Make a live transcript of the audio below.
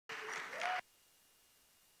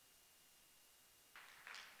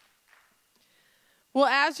Well,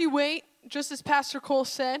 as you wait, just as Pastor Cole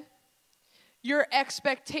said, your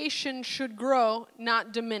expectation should grow,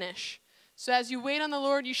 not diminish. So as you wait on the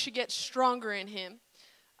Lord, you should get stronger in him.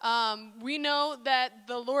 We know that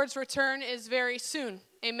the Lord's return is very soon.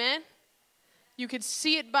 Amen? You could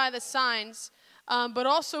see it by the signs. But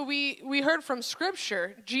also we heard from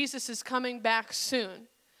Scripture, Jesus is coming back soon.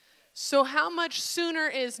 So how much sooner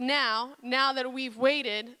is now that we've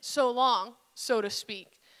waited so long, so to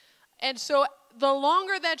speak? And so the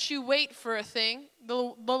longer that you wait for a thing,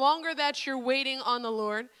 the longer that you're waiting on the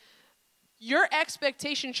Lord, your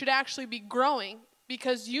expectation should actually be growing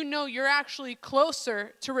because you know you're actually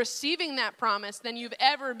closer to receiving that promise than you've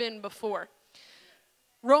ever been before.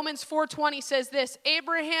 Romans 4:20 says this,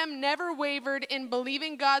 Abraham never wavered in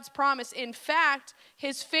believing God's promise. In fact,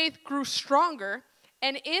 his faith grew stronger,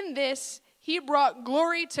 and in this, he brought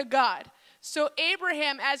glory to God. So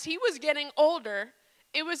Abraham, as he was getting older,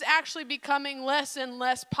 it was actually becoming less and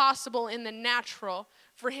less possible in the natural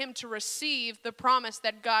for him to receive the promise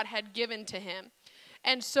that God had given to him.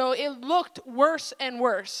 And so it looked worse and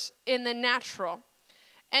worse in the natural.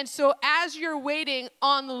 And so as you're waiting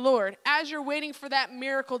on the Lord, as you're waiting for that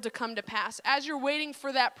miracle to come to pass, as you're waiting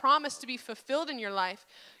for that promise to be fulfilled in your life,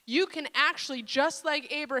 you can actually, just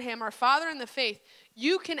like Abraham, our father in the faith,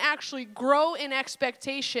 you can actually grow in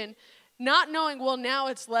expectation, not knowing, well, now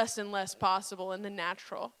it's less and less possible in the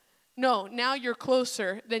natural. No, now you're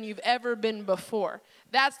closer than you've ever been before.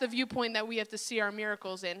 That's the viewpoint that we have to see our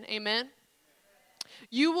miracles in. Amen?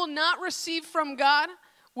 You will not receive from God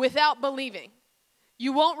without believing.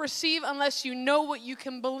 You won't receive unless you know what you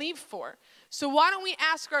can believe for. So why don't we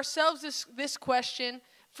ask ourselves this question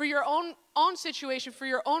for your own situation, for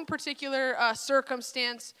your own particular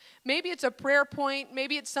circumstance. Maybe it's a prayer point.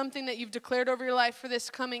 Maybe it's something that you've declared over your life for this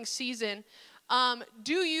coming season.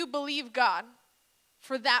 Do you believe God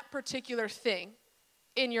for that particular thing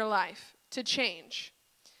in your life to change?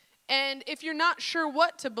 And if you're not sure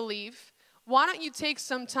what to believe, why don't you take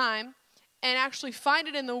some time and actually find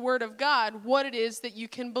it in the Word of God what it is that you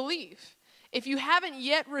can believe. If you haven't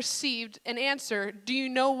yet received an answer, do you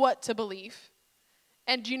know what to believe?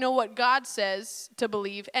 And do you know what God says to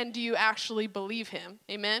believe? And do you actually believe him?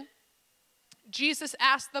 Amen? Jesus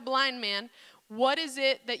asked the blind man, what is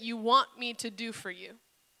it that you want me to do for you?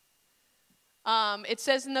 It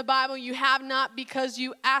says in the Bible, you have not because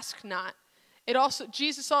you ask not.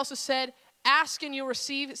 Jesus also said, ask and you'll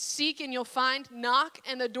receive, seek and you'll find, knock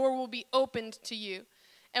and the door will be opened to you.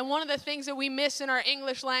 And one of the things that we miss in our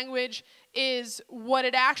English language is what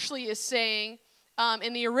it actually is saying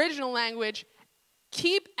in the original language.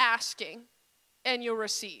 Keep asking and you'll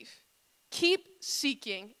receive. Keep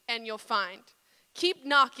seeking and you'll find. Keep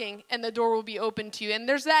knocking and the door will be open to you. And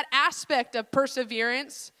there's that aspect of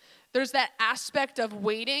perseverance. There's that aspect of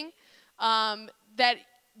waiting that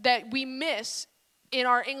we miss in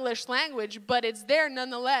our English language, but it's there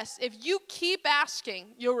nonetheless. If you keep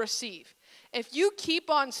asking, you'll receive. If you keep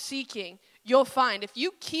on seeking, you'll find. If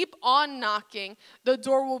you keep on knocking, the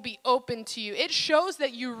door will be open to you. It shows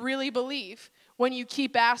that you really believe when you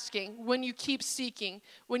keep asking, when you keep seeking,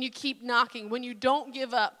 when you keep knocking, when you don't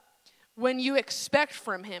give up, when you expect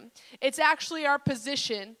from him. It's actually our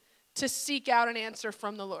position to seek out an answer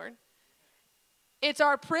from the Lord. It's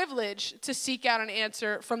our privilege to seek out an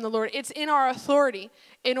answer from the Lord. It's in our authority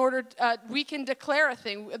in order we can declare a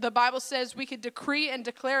thing. The Bible says we could decree and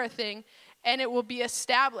declare a thing and it will be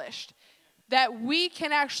established. That we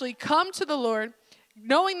can actually come to the Lord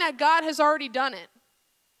knowing that God has already done it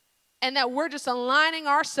and that we're just aligning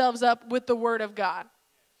ourselves up with the Word of God.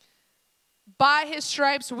 By his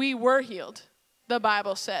stripes we were healed, the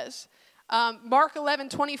Bible says. Mark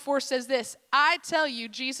 11:24 says this, I tell you,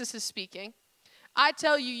 Jesus is speaking, I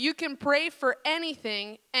tell you, you can pray for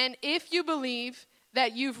anything, and if you believe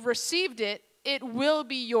that you've received it, it will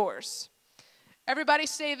be yours. Everybody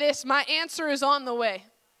say this, my answer is on the way.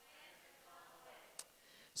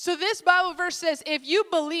 So this Bible verse says, if you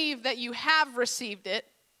believe that you have received it,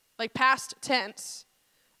 like past tense,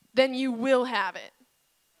 then you will have it.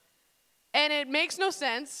 And it makes no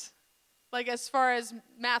sense, like as far as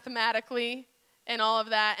mathematically and all of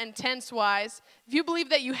that, and tense-wise. If you believe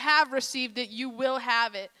that you have received it, you will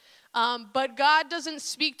have it. But God doesn't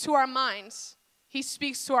speak to our minds. He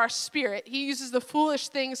speaks to our spirit. He uses the foolish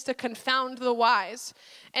things to confound the wise.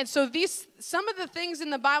 And so some of the things in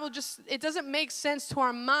the Bible it doesn't make sense to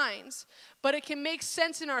our minds, but it can make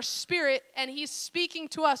sense in our spirit, and he's speaking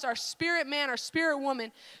to us, our spirit man, our spirit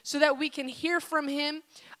woman, so that we can hear from him.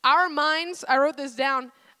 Our minds, I wrote this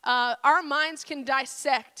down, our minds can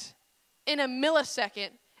dissect in a millisecond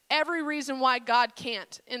every reason why God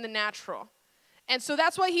can't in the natural. And so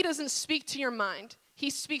that's why he doesn't speak to your mind. He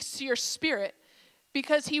speaks to your spirit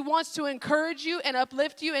because he wants to encourage you and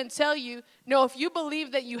uplift you and tell you, no, if you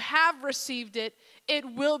believe that you have received it, it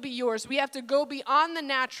will be yours. We have to go beyond the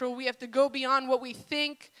natural. We have to go beyond what we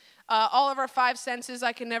think. All of our 5 senses,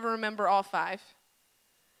 I can never remember all 5.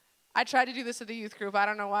 I tried to do this at the youth group. I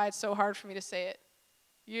don't know why it's so hard for me to say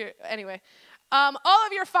it. Anyway, all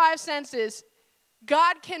of your 5 senses,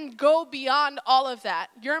 God can go beyond all of that.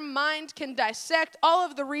 Your mind can dissect all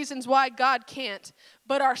of the reasons why God can't,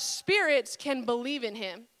 but our spirits can believe in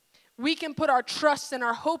him. We can put our trust and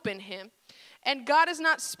our hope in him. And God is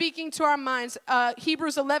not speaking to our minds.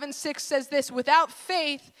 Hebrews 11:6 says this, without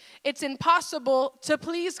faith, it's impossible to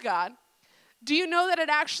please God. Do you know that it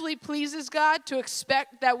actually pleases God to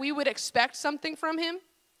expect that we would expect something from him?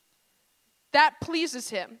 That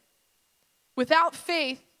pleases him. Without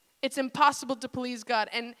faith, it's impossible to please God.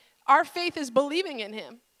 And our faith is believing in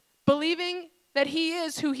him, believing that he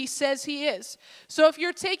is who he says he is. So if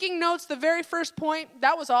you're taking notes, the very first point,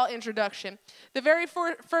 that was all introduction. The very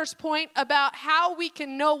first point about how we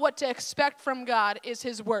can know what to expect from God is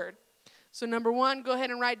his word. So number 1, go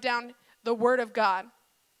ahead and write down the word of God.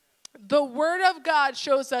 The word of God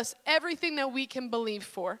shows us everything that we can believe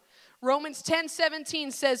for. Romans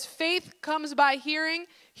 10:17 says, faith comes by hearing,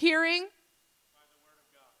 hearing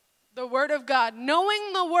the word of God.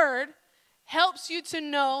 Knowing the word helps you to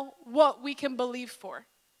know what we can believe for.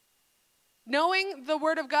 Knowing the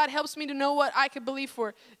word of God helps me to know what I can believe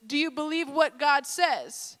for. Do you believe what God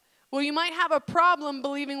says? Well, you might have a problem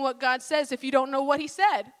believing what God says if you don't know what he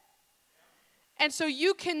said. And so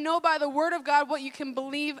you can know by the word of God what you can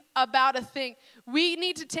believe about a thing. We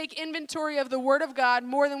need to take inventory of the word of God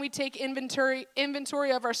more than we take inventory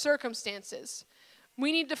of our circumstances.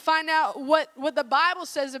 We need to find out what the Bible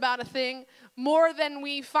says about a thing more than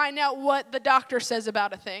we find out what the doctor says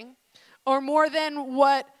about a thing, or more than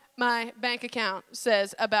what my bank account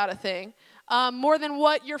says about a thing, more than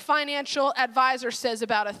what your financial advisor says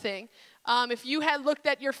about a thing. If you had looked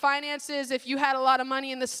at your finances, if you had a lot of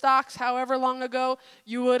money in the stocks however long ago,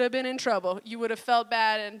 you would have been in trouble. You would have felt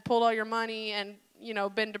bad and pulled all your money and,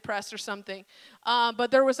 been depressed or something.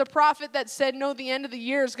 But there was a prophet that said, no, the end of the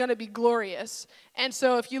year is going to be glorious. And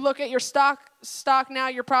so if you look at your stock now,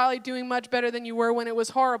 you're probably doing much better than you were when it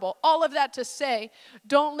was horrible. All of that to say,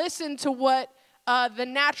 don't listen to what the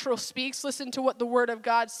natural speaks. Listen to what the word of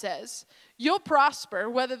God says. You'll prosper.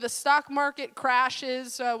 Whether the stock market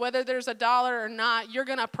crashes, whether there's a dollar or not, you're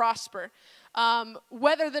going to prosper.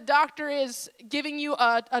 Whether the doctor is giving you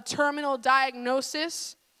a terminal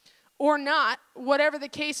diagnosis or not, whatever the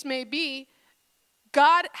case may be,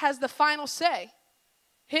 God has the final say.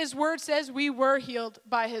 His word says we were healed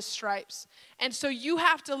by his stripes. And so you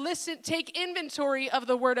have to listen, take inventory of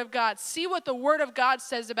the word of God. See what the word of God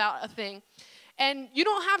says about a thing. And you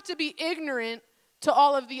don't have to be ignorant to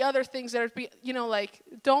all of the other things that are, like,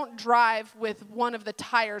 don't drive with one of the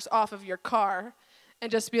tires off of your car and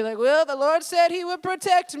just be like, well, the Lord said he would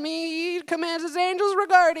protect me. He commands his angels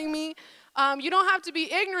regarding me. You don't have to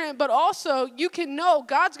be ignorant, but also you can know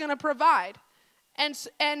God's going to provide.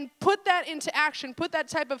 And put that into action. Put that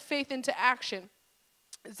type of faith into action.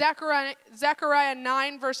 Zechariah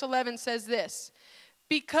 9, verse 11 says this,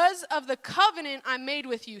 because of the covenant I made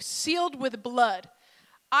with you, sealed with blood,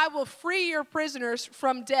 I will free your prisoners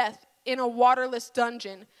from death in a waterless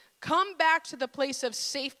dungeon. Come back to the place of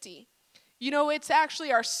safety. It's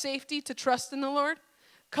actually our safety to trust in the Lord.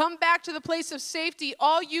 Come back to the place of safety,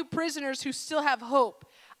 all you prisoners who still have hope.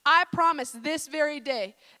 I promise this very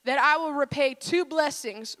day that I will repay 2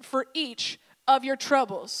 blessings for each of your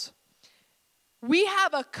troubles. We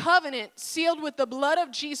have a covenant sealed with the blood of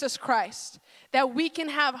Jesus Christ, that we can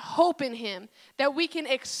have hope in him, that we can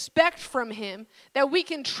expect from him, that we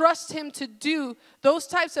can trust him to do those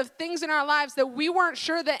types of things in our lives that we weren't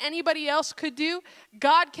sure that anybody else could do.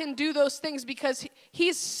 God can do those things because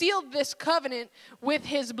he's sealed this covenant with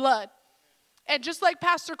his blood. And just like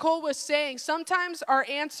Pastor Cole was saying, sometimes our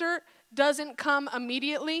answer doesn't come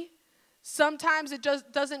immediately. Sometimes it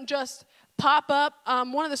just doesn't just pop up.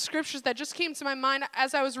 One of the scriptures that just came to my mind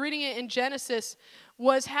as I was reading it in Genesis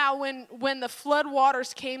was how when the flood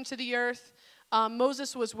waters came to the earth,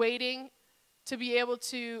 Moses was waiting to be able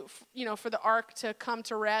to, for the ark to come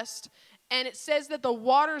to rest. And it says that the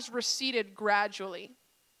waters receded gradually.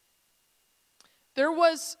 There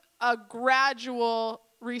was a gradual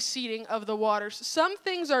receding of the waters. Some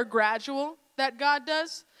things are gradual that God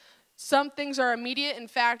does. Some things are immediate. In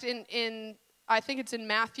fact, in I think it's in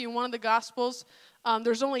Matthew, one of the Gospels,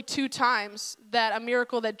 there's only 2 times that a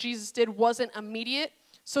miracle that Jesus did wasn't immediate.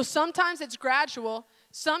 So sometimes it's gradual.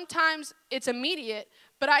 Sometimes it's immediate,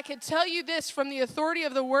 but I can tell you this from the authority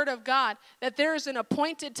of the Word of God, that there is an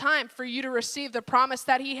appointed time for you to receive the promise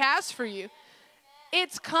that He has for you.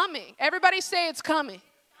 It's coming. Everybody say it's coming.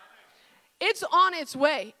 It's on its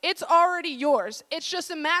way. It's already yours. It's just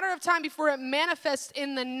a matter of time before it manifests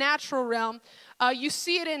in the natural realm. You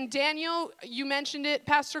see it in Daniel. You mentioned it,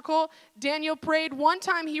 Pastor Cole. Daniel prayed. One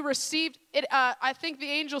time he received it. I think the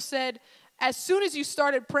angel said, as soon as you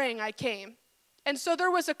started praying, I came. And so there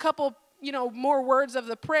was a couple, more words of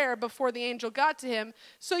the prayer before the angel got to him.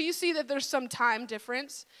 So you see that there's some time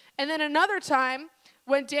difference. And then another time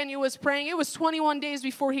when Daniel was praying, it was 21 days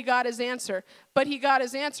before he got his answer. But he got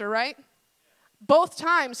his answer, right? Both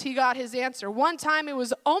times he got his answer. One time it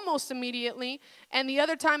was almost immediately, and the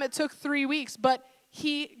other time it took 3 weeks, but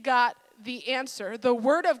he got the answer. The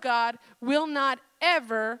Word of God will not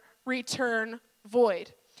ever return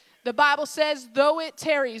void. The Bible says, though it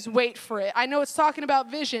tarries, wait for it. I know it's talking about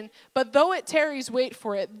vision, but though it tarries, wait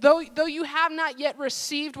for it. Though you have not yet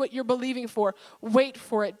received what you're believing for, wait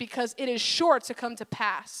for it, because it is sure to come to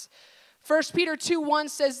pass. 1 Peter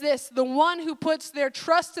 2:1 says this, the one who puts their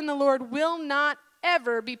trust in the Lord will not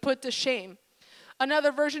ever be put to shame.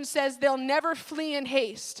 Another version says they'll never flee in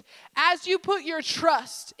haste. As you put your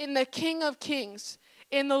trust in the King of Kings,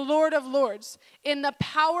 in the Lord of Lords, in the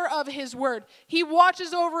power of His word, He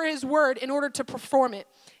watches over His word in order to perform it.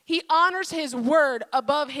 He honors His word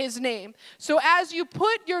above His name. So as you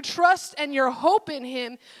put your trust and your hope in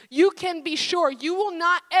Him, you can be sure you will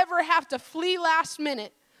not ever have to flee last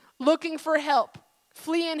minute looking for help,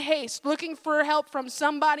 flee in haste, looking for help from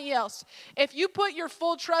somebody else. If you put your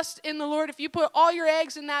full trust in the Lord, if you put all your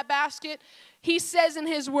eggs in that basket, He says in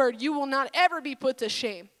His word, you will not ever be put to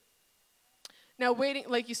shame. Now, waiting,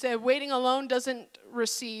 like you said, waiting alone doesn't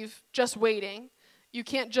receive just waiting. You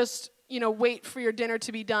can't just, wait for your dinner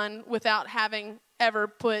to be done without having ever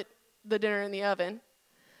put the dinner in the oven.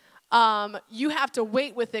 You have to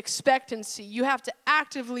wait with expectancy. You have to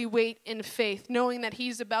actively wait in faith, knowing that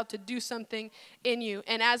He's about to do something in you.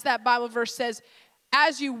 And as that Bible verse says,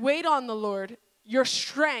 as you wait on the Lord, your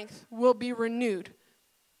strength will be renewed.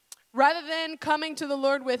 Rather than coming to the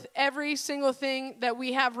Lord with every single thing that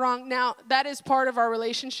we have wrong, now that is part of our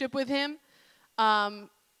relationship with Him.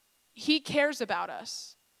 He cares about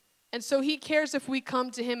us. And so He cares if we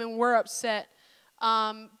come to Him and we're upset.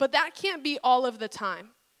 But that can't be all of the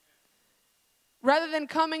time. Rather than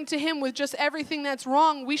coming to Him with just everything that's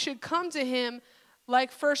wrong, we should come to Him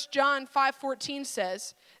like 1 John 5:14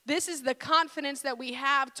 says. This is the confidence that we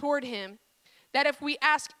have toward Him, that if we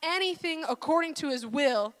ask anything according to His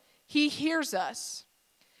will, He hears us.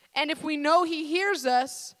 And if we know He hears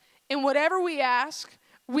us in whatever we ask,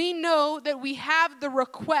 we know that we have the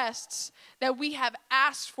requests that we have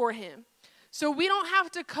asked for Him. So we don't have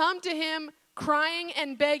to come to Him crying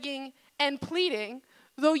and begging and pleading.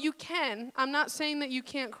 Though you can, I'm not saying that you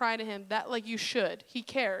can't cry to Him, that like you should. He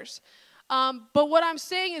cares. But what I'm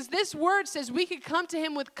saying is this word says we could come to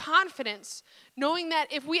Him with confidence, knowing that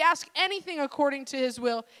if we ask anything according to His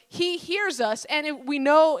will, He hears us. And we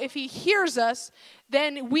know if He hears us,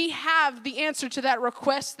 then we have the answer to that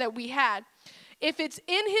request that we had. If it's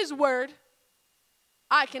in His word,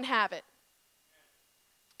 I can have it.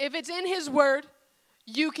 If it's in His word,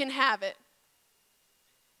 you can have it.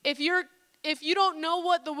 If you don't know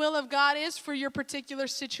what the will of God is for your particular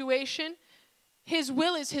situation, His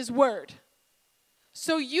will is His word.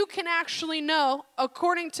 So you can actually know,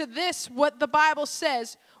 according to this, what the Bible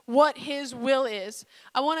says, what His will is.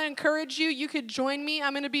 I want to encourage you. You could join me.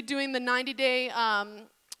 I'm going to be doing the 90-day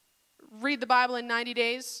read the Bible in 90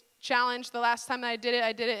 days challenge. The last time that I did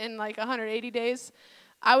it in like 180 days.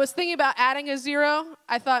 I was thinking about adding a 0.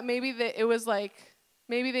 I thought maybe that it was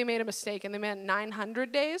maybe they made a mistake and they meant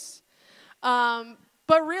 900 days.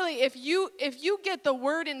 But really, if you get the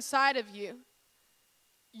word inside of you,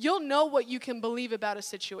 you'll know what you can believe about a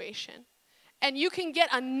situation. And you can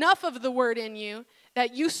get enough of the word in you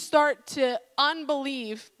that you start to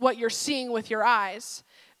unbelieve what you're seeing with your eyes,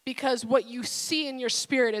 because what you see in your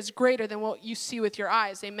spirit is greater than what you see with your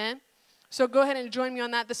eyes. Amen? So go ahead and join me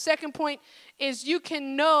on that. The second point is you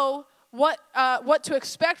can know what to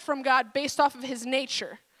expect from God based off of His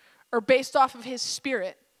nature or based off of His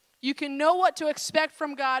spirit. You can know what to expect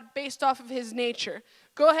from God based off of His nature.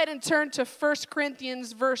 Go ahead and turn to 1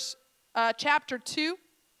 Corinthians chapter 2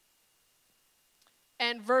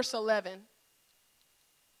 and verse 11.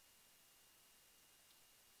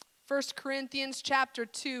 1 Corinthians chapter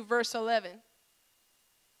 2, verse 11.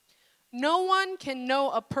 No one can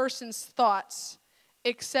know a person's thoughts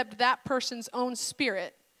except that person's own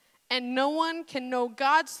spirit, and no one can know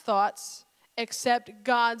God's thoughts except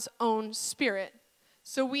God's own spirit.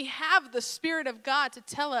 So we have the Spirit of God to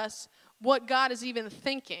tell us what God is even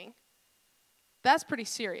thinking. That's pretty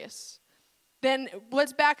serious. Then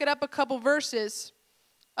let's back it up a couple verses.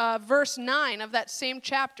 Verse 9 of that same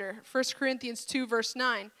chapter, 1 Corinthians 2, verse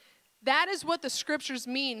 9. That is what the scriptures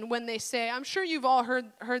mean when they say, I'm sure you've all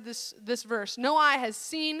heard this verse. No eye has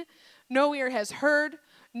seen, no ear has heard,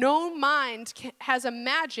 no mind has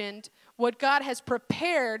imagined what God has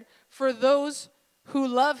prepared for those who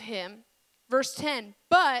love him. Verse 10,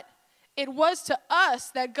 but it was to us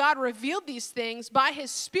that God revealed these things by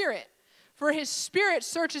his Spirit. For his Spirit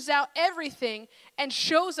searches out everything and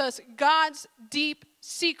shows us God's deep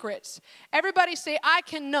secrets. Everybody say, I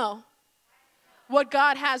can know what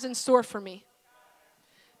God has in store for me.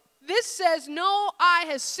 This says, no eye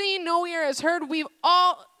has seen, no ear has heard. We've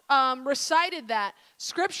all recited that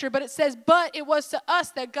scripture, but it says, but it was to us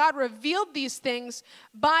that God revealed these things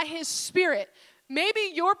by his Spirit. Maybe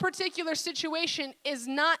your particular situation is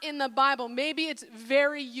not in the Bible. Maybe it's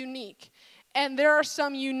very unique. And there are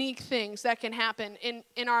some unique things that can happen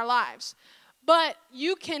in our lives. But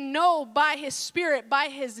you can know by his Spirit, by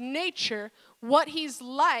his nature, what he's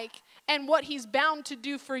like and what he's bound to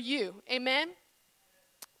do for you. Amen?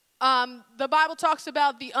 The Bible talks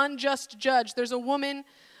about the unjust judge. There's a woman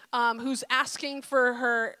who's asking for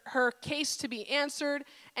her case to be answered,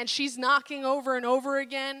 and she's knocking over and over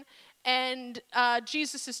again. And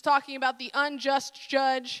Jesus is talking about the unjust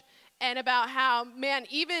judge and about how, man,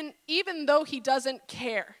 even though he doesn't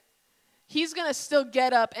care, he's going to still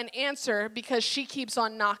get up and answer because she keeps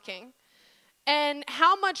on knocking. And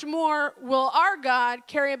how much more will our God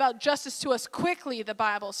carry about justice to us quickly, the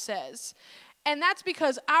Bible says. And that's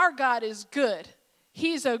because our God is good.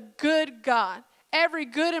 He's a good God. Every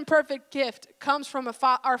good and perfect gift comes from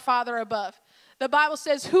our Father above. The Bible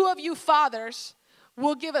says, who of you fathers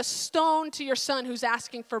will give a stone to your son who's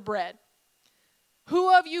asking for bread?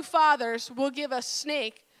 Who of you fathers will give a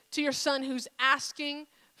snake to your son who's asking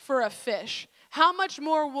for a fish? How much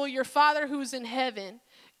more will your Father who's in heaven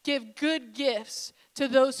give good gifts to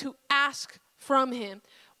those who ask from him?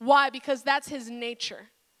 Why? Because that's his nature.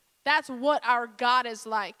 That's what our God is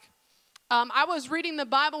like. I was reading the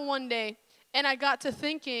Bible one day, and I got to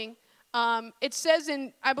thinking, it says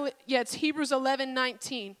in, I believe, it's Hebrews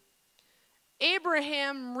 11:19.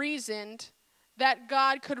 Abraham reasoned that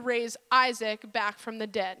God could raise Isaac back from the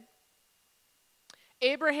dead.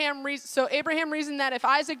 Abraham reasoned that if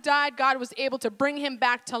Isaac died, God was able to bring him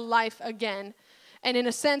back to life again. And in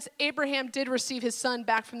a sense, Abraham did receive his son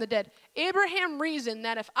back from the dead. Abraham reasoned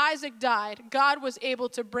that if Isaac died, God was able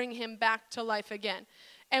to bring him back to life again.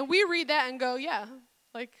 And we read that and go, yeah,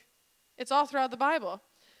 like it's all throughout the Bible.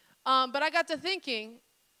 But I got to thinking,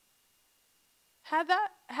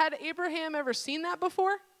 had Abraham ever seen that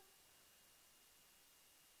before?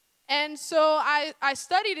 And so I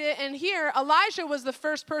studied it, and here Elijah was the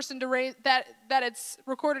first person to raise that it's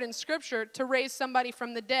recorded in Scripture to raise somebody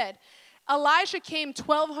from the dead. Elijah came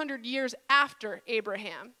 1,200 years after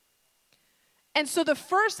Abraham. And so the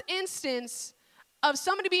first instance of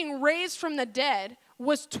somebody being raised from the dead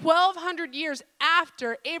was 1,200 years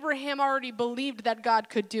after Abraham already believed that God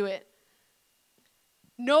could do it.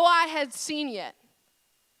 No eye had seen yet.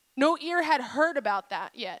 No ear had heard about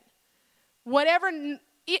that yet. Even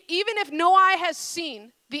if no eye has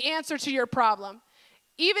seen the answer to your problem,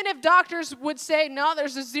 even if doctors would say, no,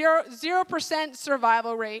 there's a 0%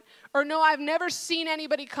 survival rate, or no, I've never seen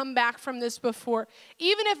anybody come back from this before,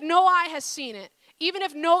 even if no eye has seen it, even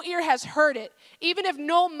if no ear has heard it, even if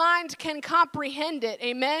no mind can comprehend it,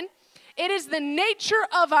 amen? It is the nature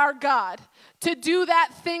of our God to do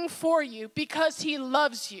that thing for you because he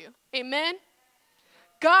loves you, amen?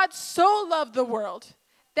 God so loved the world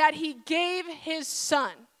that he gave his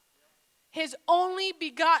son, his only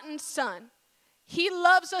begotten son. He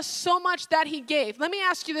loves us so much that he gave. Let me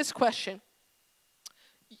ask you this question.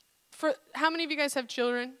 For how many of you guys have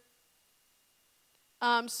children?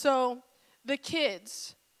 So the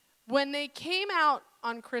kids, when they came out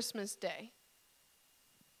on Christmas Day,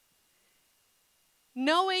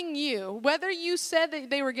 knowing you, whether you said that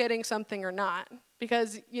they were getting something or not,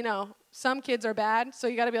 because, you know, some kids are bad, so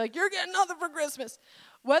you got to be like, you're getting nothing for Christmas.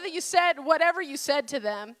 Whether you said whatever you said to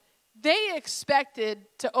them, they expected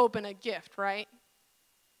to open a gift, right?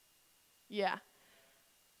 Yeah.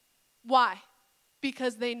 Why?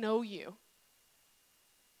 Because they know you.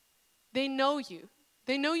 They know you.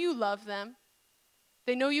 They know you love them.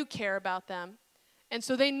 They know you care about them. And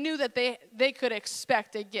so they knew that they could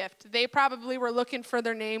expect a gift. They probably were looking for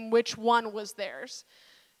their name, which one was theirs.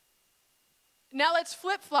 Now let's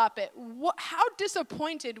flip-flop it. How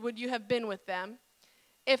disappointed would you have been with them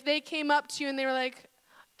if they came up to you and they were like,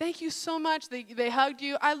 thank you so much. They hugged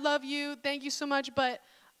you. I love you. Thank you so much, but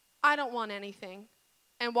I don't want anything,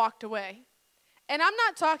 and walked away. And I'm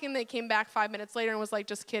not talking they came back 5 minutes later and was like,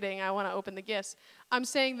 just kidding, I want to open the gifts. I'm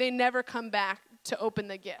saying they never come back to open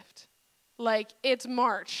the gift. Like, it's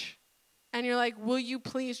March, and you're like, will you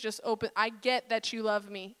please just open? I get that you love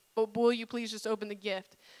me, but will you please just open the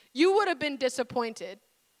gift? You would have been disappointed,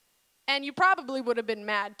 and you probably would have been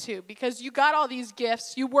mad too, because you got all these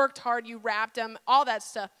gifts, you worked hard, you wrapped them, all that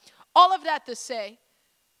stuff. All of that to say,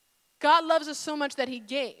 God loves us so much that he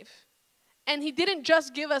gave. And he didn't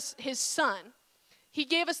just give us his son. He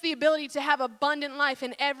gave us the ability to have abundant life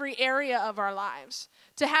in every area of our lives,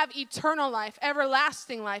 to have eternal life,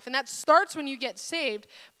 everlasting life. And that starts when you get saved,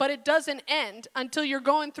 but it doesn't end until you're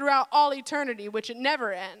going throughout all eternity, which it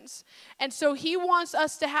never ends. And so he wants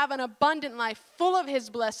us to have an abundant life full of his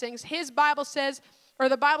blessings. The Bible says,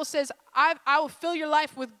 I will fill your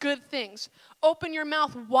life with good things. Open your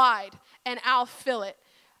mouth wide, and I'll fill it.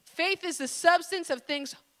 Faith is the substance of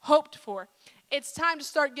things hoped for. It's time to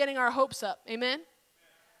start getting our hopes up. Amen?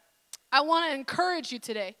 I want to encourage you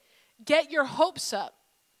today. Get your hopes up.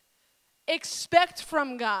 Expect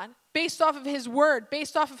from God, based off of his word,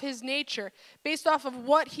 based off of his nature, based off of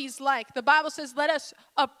what he's like. The Bible says, let us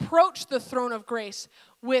approach the throne of grace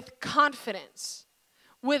with confidence,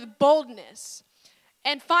 with boldness.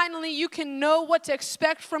 And finally, you can know what to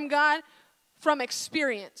expect from God from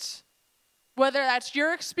experience. Whether that's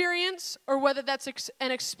your experience or whether that's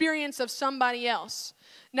an experience of somebody else.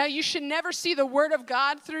 Now, you should never see the word of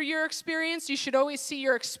God through your experience. You should always see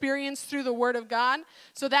your experience through the word of God.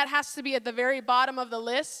 So that has to be at the very bottom of the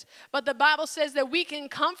list. But the Bible says that we can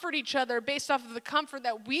comfort each other based off of the comfort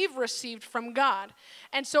that we've received from God.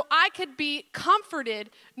 And so I could be comforted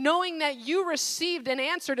knowing that you received an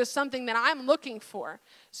answer to something that I'm looking for.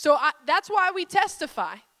 So that's why we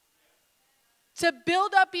testify. To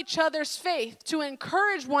build up each other's faith, to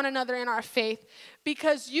encourage one another in our faith,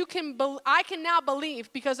 because I can now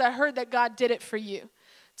believe because I heard that God did it for you.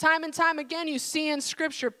 Time and time again, you see in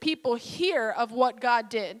Scripture, people hear of what God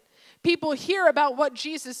did. People hear about what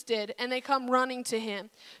Jesus did, and they come running to him.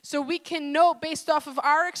 So we can know based off of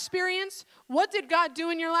our experience, what did God do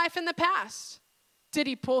in your life in the past? Did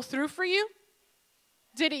he pull through for you?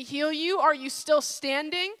 Did he heal you? Are you still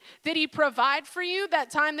standing? Did he provide for you that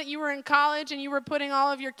time that you were in college and you were putting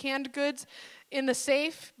all of your canned goods in the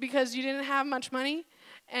safe because you didn't have much money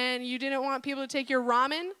and you didn't want people to take your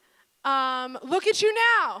ramen? Look at you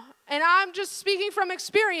now. And I'm just speaking from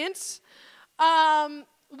experience.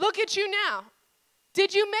 Look at you now.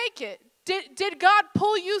 Did you make it? Did God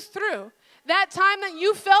pull you through? That time that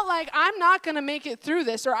you felt like, I'm not going to make it through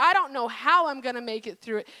this, or I don't know how I'm going to make it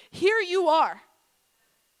through it. Here you are.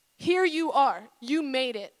 Here you are. You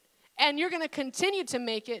made it. And you're going to continue to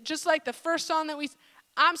make it. Just like the first song that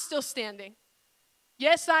I'm still standing.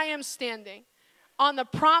 Yes, I am standing on the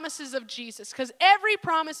promises of Jesus. Because every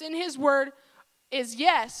promise in his word is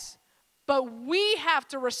yes. But we have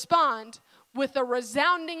to respond with a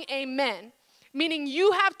resounding amen. Meaning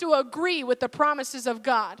you have to agree with the promises of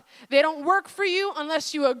God. They don't work for you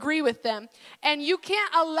unless you agree with them. And you can't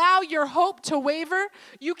allow your hope to waver.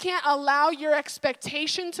 You can't allow your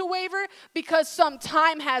expectation to waver because some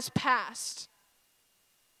time has passed.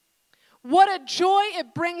 What a joy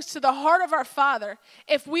it brings to the heart of our Father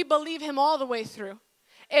if we believe him all the way through.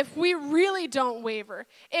 If we really don't waver,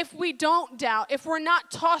 if we don't doubt, if we're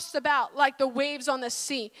not tossed about like the waves on the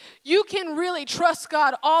sea, you can really trust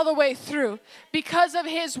God all the way through because of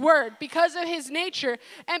his word, because of his nature,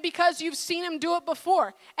 and because you've seen him do it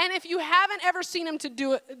before. And if you haven't ever seen him to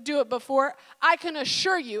do it before, I can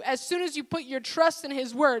assure you, as soon as you put your trust in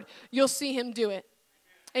his word, you'll see him do it.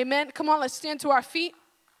 Amen. Come on, let's stand to our feet.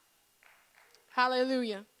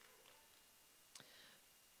 Hallelujah.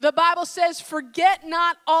 The Bible says, forget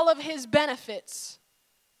not all of his benefits.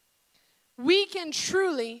 We can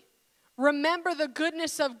truly remember the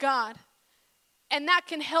goodness of God, and that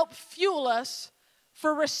can help fuel us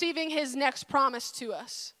for receiving his next promise to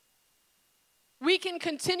us. We can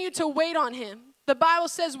continue to wait on him. The Bible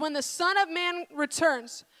says, when the Son of Man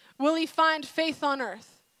returns, will he find faith on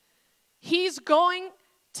earth? He's going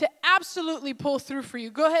to absolutely pull through for you.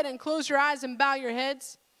 Go ahead and close your eyes and bow your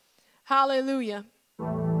heads. Hallelujah.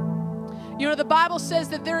 You know, the Bible says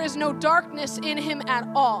that there is no darkness in him at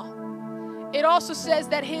all. It also says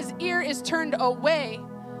that his ear is turned away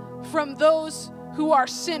from those who are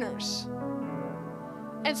sinners.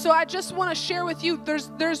 And so I just want to share with you,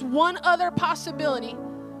 there's one other possibility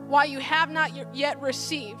why you have not yet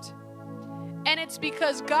received. And it's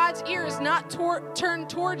because God's ear is not turned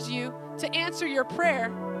towards you to answer your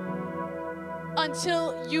prayer.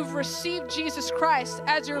 until you've received Jesus Christ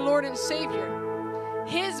as your Lord and Savior.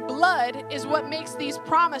 His blood is what makes these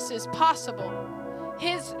promises possible.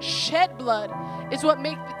 His shed blood is what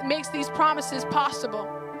makes these promises possible.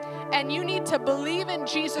 And you need to believe in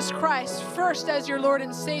Jesus Christ first as your Lord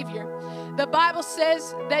and Savior. The Bible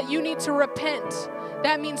says that you need to repent.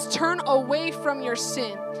 That means turn away from your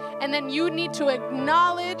sin. And then you need to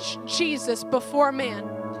acknowledge Jesus before man.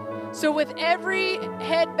 So with every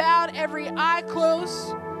head bowed, every eye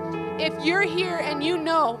closed, if you're here and you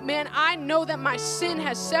know, man, I know that my sin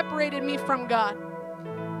has separated me from God,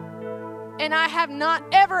 and I have not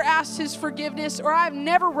ever asked His forgiveness, or I've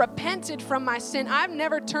never repented from my sin. I've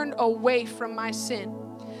never turned away from my sin.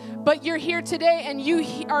 But you're here today and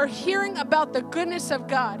you are hearing about the goodness of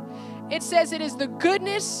God. It says it is the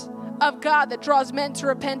goodness of God that draws men to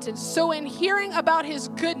repentance. So in hearing about His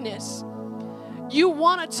goodness, you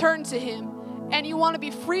want to turn to Him, and you want to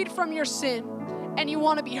be freed from your sin, and you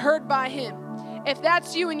want to be heard by Him. If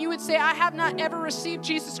that's you and you would say, I have not ever received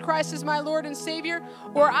Jesus Christ as my Lord and Savior,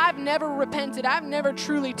 or I've never repented, I've never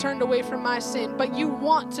truly turned away from my sin, but you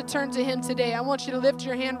want to turn to Him today, I want you to lift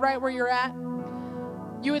your hand right where you're at.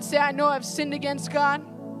 You would say, I know I've sinned against God,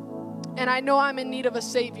 and I know I'm in need of a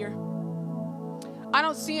Savior. I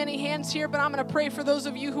don't see any hands here, but I'm going to pray for those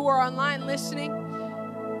of you who are online listening.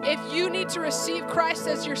 If you need to receive Christ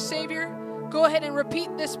as your Savior, go ahead and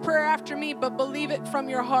repeat this prayer after me, but believe it from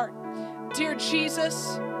your heart. Dear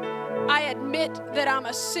Jesus, I admit that I'm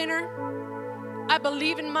a sinner. I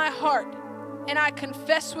believe in my heart, and I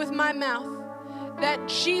confess with my mouth that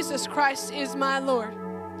Jesus Christ is my Lord.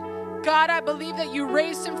 God, I believe that you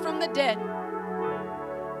raised Him from the dead,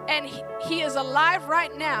 and He is alive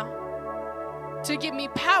right now to give me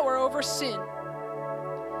power over sin.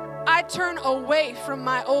 I turn away from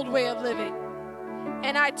my old way of living,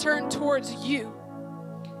 and I turn towards you.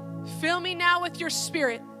 Fill me now with your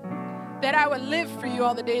Spirit, that I would live for you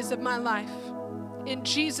all the days of my life. In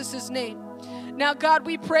Jesus' name. Now, God,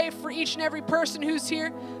 we pray for each and every person who's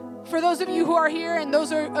here. For those of you who are here and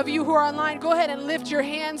those of you who are online, go ahead and lift your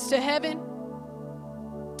hands to heaven.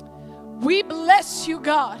 We bless you,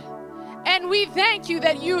 God, and we thank you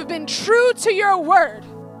that you have been true to your word.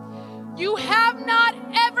 You have not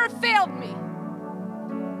ever failed me.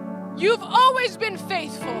 You've always been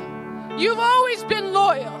faithful. You've always been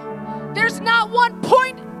loyal. There's not one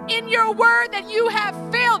point in your word that you have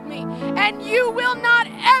failed me, and you will not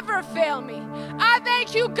ever fail me. I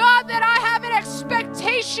thank you, God, that I have an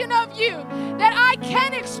expectation of you, that I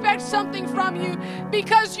can expect something from you,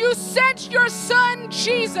 because you sent your Son,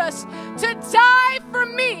 Jesus, to die for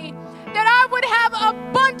me, that I would have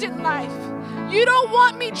abundant life. You don't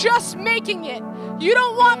want me just making it. You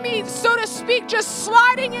don't want me, so to speak, just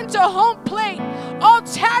sliding into home plate, all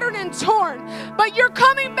tattered and torn. But you're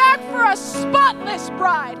coming back for a spotless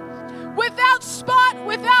bride, without spot,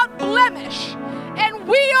 without blemish. And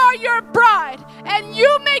we are your bride, and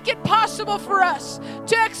you make it possible for us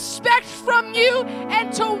to expect from you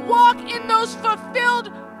and to walk in those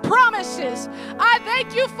fulfilled promises. I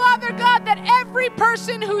thank you, Father God, that every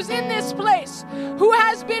person who's in this place who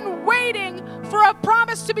has been waiting for a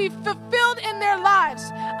promise to be fulfilled in their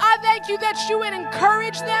lives, I thank you that you would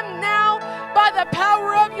encourage them now by the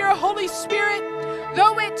power of your Holy Spirit.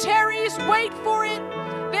 Though it tarries, wait for it.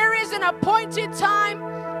 There is an appointed time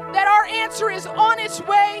that our answer is on its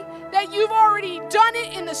way, that you've already done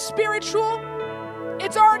it in the spiritual.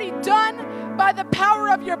 It's already done by the power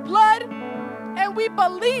of your blood. And we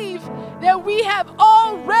believe that we have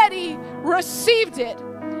already received it.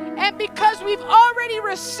 And because we've already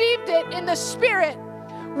received it in the spirit,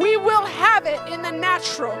 we will have it in the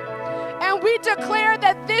natural. And we declare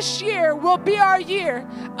that this year will be our year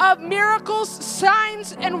of miracles,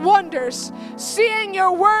 signs, and wonders, seeing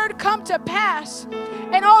your word come to pass.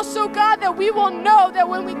 And also, God, that we will know that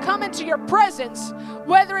when we come into your presence,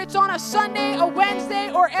 whether it's on a Sunday, a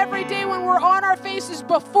Wednesday, or every day when we're on our faces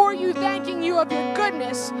before you, thanking you of your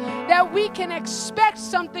goodness, that we can expect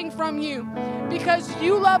something from you, because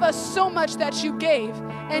you love us so much that you gave,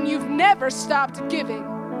 and you've never stopped giving.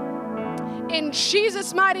 In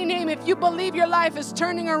Jesus' mighty name, if you believe your life is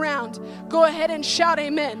turning around, go ahead and shout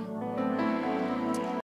amen.